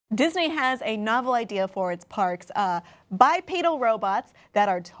Disney has a novel idea for its parks, bipedal robots that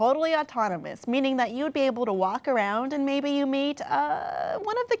are totally autonomous, meaning that you would be able to walk around and maybe you meet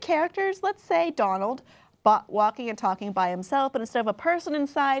one of the characters, let's say Donald, walking and talking by himself, but instead of a person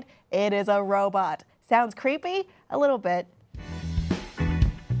inside, it is a robot. Sounds creepy? A little bit.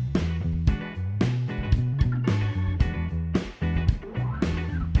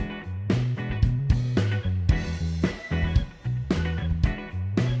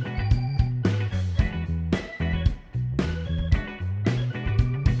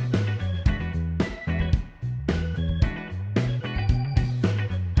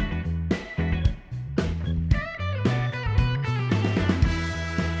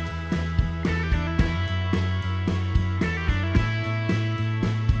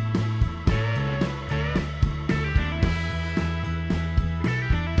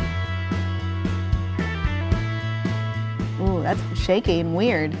 Ooh, that's shaky and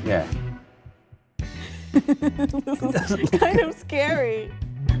weird. Yeah. This is kind of scary.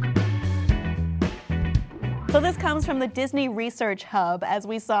 So this comes from the Disney Research Hub. As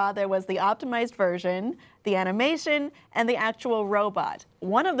we saw, there was the optimized version, the animation, and the actual robot.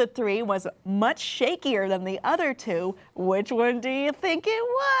 One of the three was much shakier than the other two. Which one do you think it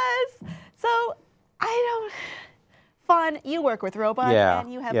was? So, Fon, you work with robots,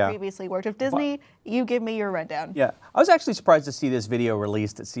 and you have previously worked with Disney. You give me your rundown. Yeah, I was actually surprised to see this video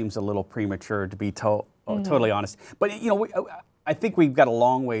released. It seems a little premature, to be totally honest. But, you know, I think we've got a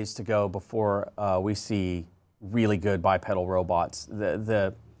long ways to go before we see really good bipedal robots.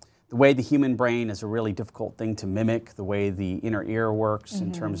 The way the human brain is a really difficult thing to mimic, the way the inner ear works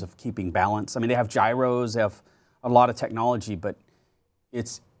in terms of keeping balance. I mean, they have gyros, they have a lot of technology, but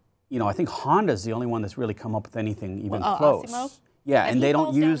it's, you know, I think Honda's the only one that's really come up with anything even close. Osimo? Yeah, and they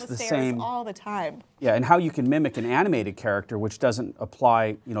don't use the same all the time. Yeah, and how you can mimic an animated character, which doesn't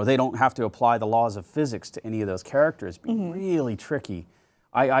apply, you know, they don't have to apply the laws of physics to any of those characters, be really tricky.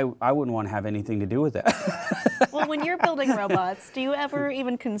 I wouldn't want to have anything to do with that. Well, when you're building robots, do you ever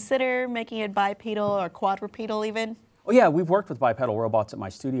even consider making it bipedal or quadrupedal even? Oh yeah, we've worked with bipedal robots at my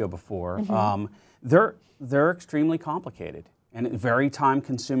studio before. They're extremely complicated and very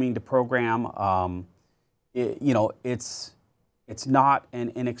time-consuming to program. You know, it's not an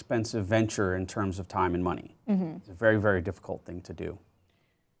inexpensive venture in terms of time and money. It's a very, very difficult thing to do.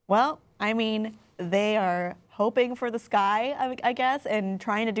 Well, I mean, they are hoping for the sky, I guess, and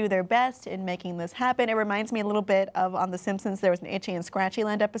trying to do their best in making this happen. It reminds me a little bit of on The Simpsons, there was an Itchy and Scratchy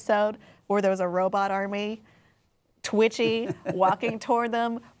Land episode where there was a robot army, twitchy, walking toward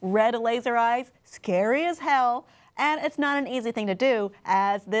them, red laser eyes, scary as hell. And it's not an easy thing to do,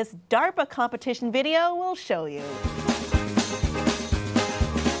 as this DARPA competition video will show you.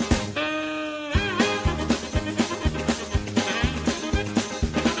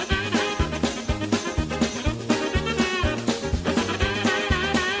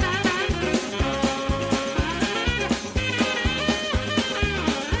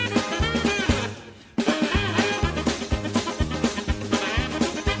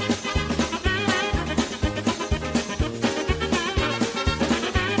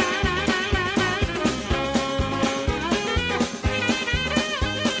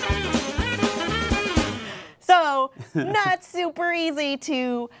 Not super easy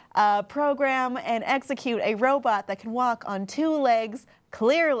to program and execute a robot that can walk on two legs.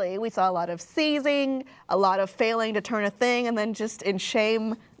 Clearly, we saw a lot of seizing, a lot of failing to turn a thing, and then just in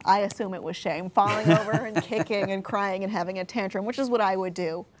shame, I assume it was shame, falling over and kicking and crying and having a tantrum, which is what I would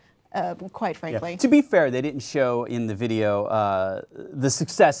do, quite frankly. Yeah. To be fair, they didn't show in the video the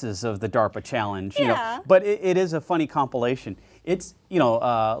successes of the DARPA challenge, you know, but it is a funny compilation. It's, you know,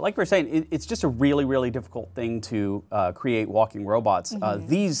 like we were saying, it's just a really, really difficult thing to create walking robots.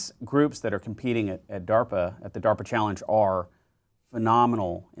 These groups that are competing at DARPA, at the DARPA Challenge, are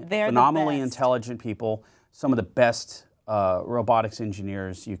phenomenal, phenomenally intelligent people, some of the best robotics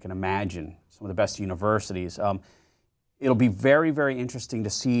engineers you can imagine, some of the best universities. It'll be very, very interesting to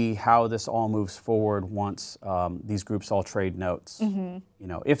see how this all moves forward once these groups all trade notes. You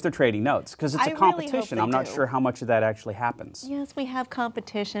know, if they're trading notes, because it's a competition. Really I'm not sure how much of that actually happens. Yes, we have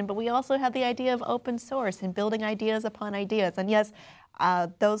competition, but we also have the idea of open source and building ideas upon ideas. And yes,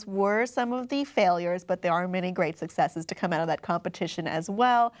 those were some of the failures, but there are many great successes to come out of that competition as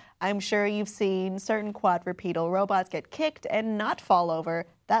well. I'm sure you've seen certain quadrupedal robots get kicked and not fall over.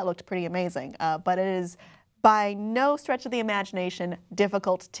 That looked pretty amazing, but it is by no stretch of the imagination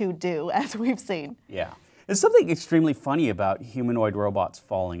difficult to do, as we've seen. Yeah. There's something extremely funny about humanoid robots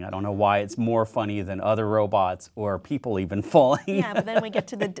falling. I don't know why it's more funny than other robots or people even falling. Yeah, but then we get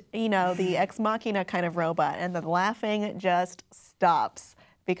to the, you know, the ex machina kind of robot, and the laughing just stops.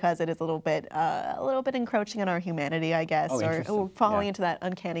 because it is a little bit encroaching on our humanity, I guess, or falling into that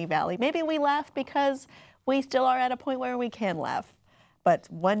uncanny valley. Maybe we laugh because we still are at a point where we can laugh, but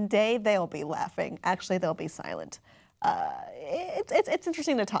one day they'll be laughing. Actually, they'll be silent. It's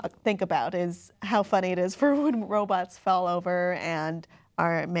interesting to think about is how funny it is for when robots fall over and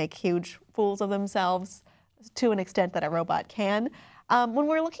make huge fools of themselves to an extent that a robot can. When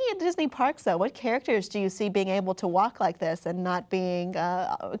we're looking at Disney parks, though, what characters do you see being able to walk like this and not being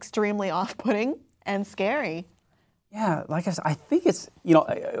extremely off-putting and scary? Yeah, like I said, I think it's, you know,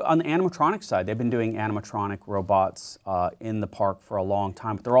 on the animatronic side, they've been doing animatronic robots in the park for a long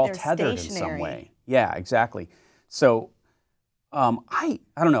time, but they're all tethered stationary in some way. Yeah, exactly. So I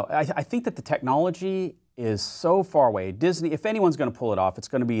don't know. I think that the technology is so far away. Disney, if anyone's going to pull it off, it's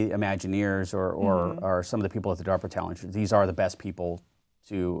going to be Imagineers or some of the people at the DARPA Challenge. These are the best people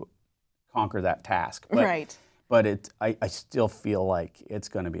to conquer that task. But, right. But I still feel like it's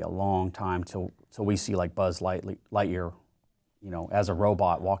going to be a long time till we see like Buzz Lightyear, you know, as a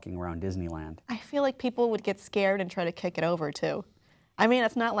robot walking around Disneyland. I feel like people would get scared and try to kick it over too. I mean,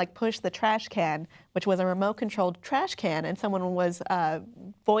 it's not like Push the Trash Can, which was a remote-controlled trash can, and someone was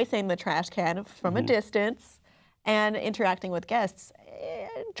voicing the trash can from a distance and interacting with guests.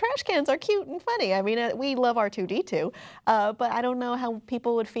 Trash cans are cute and funny. I mean, we love R2-D2, but I don't know how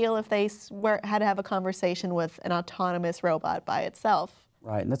people would feel if they had to have a conversation with an autonomous robot by itself.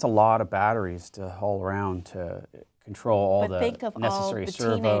 Right, and that's a lot of batteries to haul around to control all the necessary servos. But think of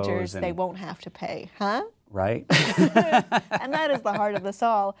all the teenagers they won't have to pay, huh? Right. And that is the heart of this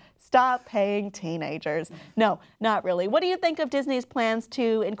all. Stop paying teenagers. No, not really. What do you think of Disney's plans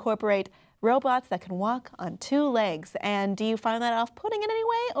to incorporate robots that can walk on 2 legs? And do you find that off-putting in any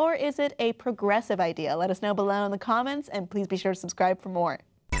way, or is it a progressive idea? Let us know below in the comments, and please be sure to subscribe for more.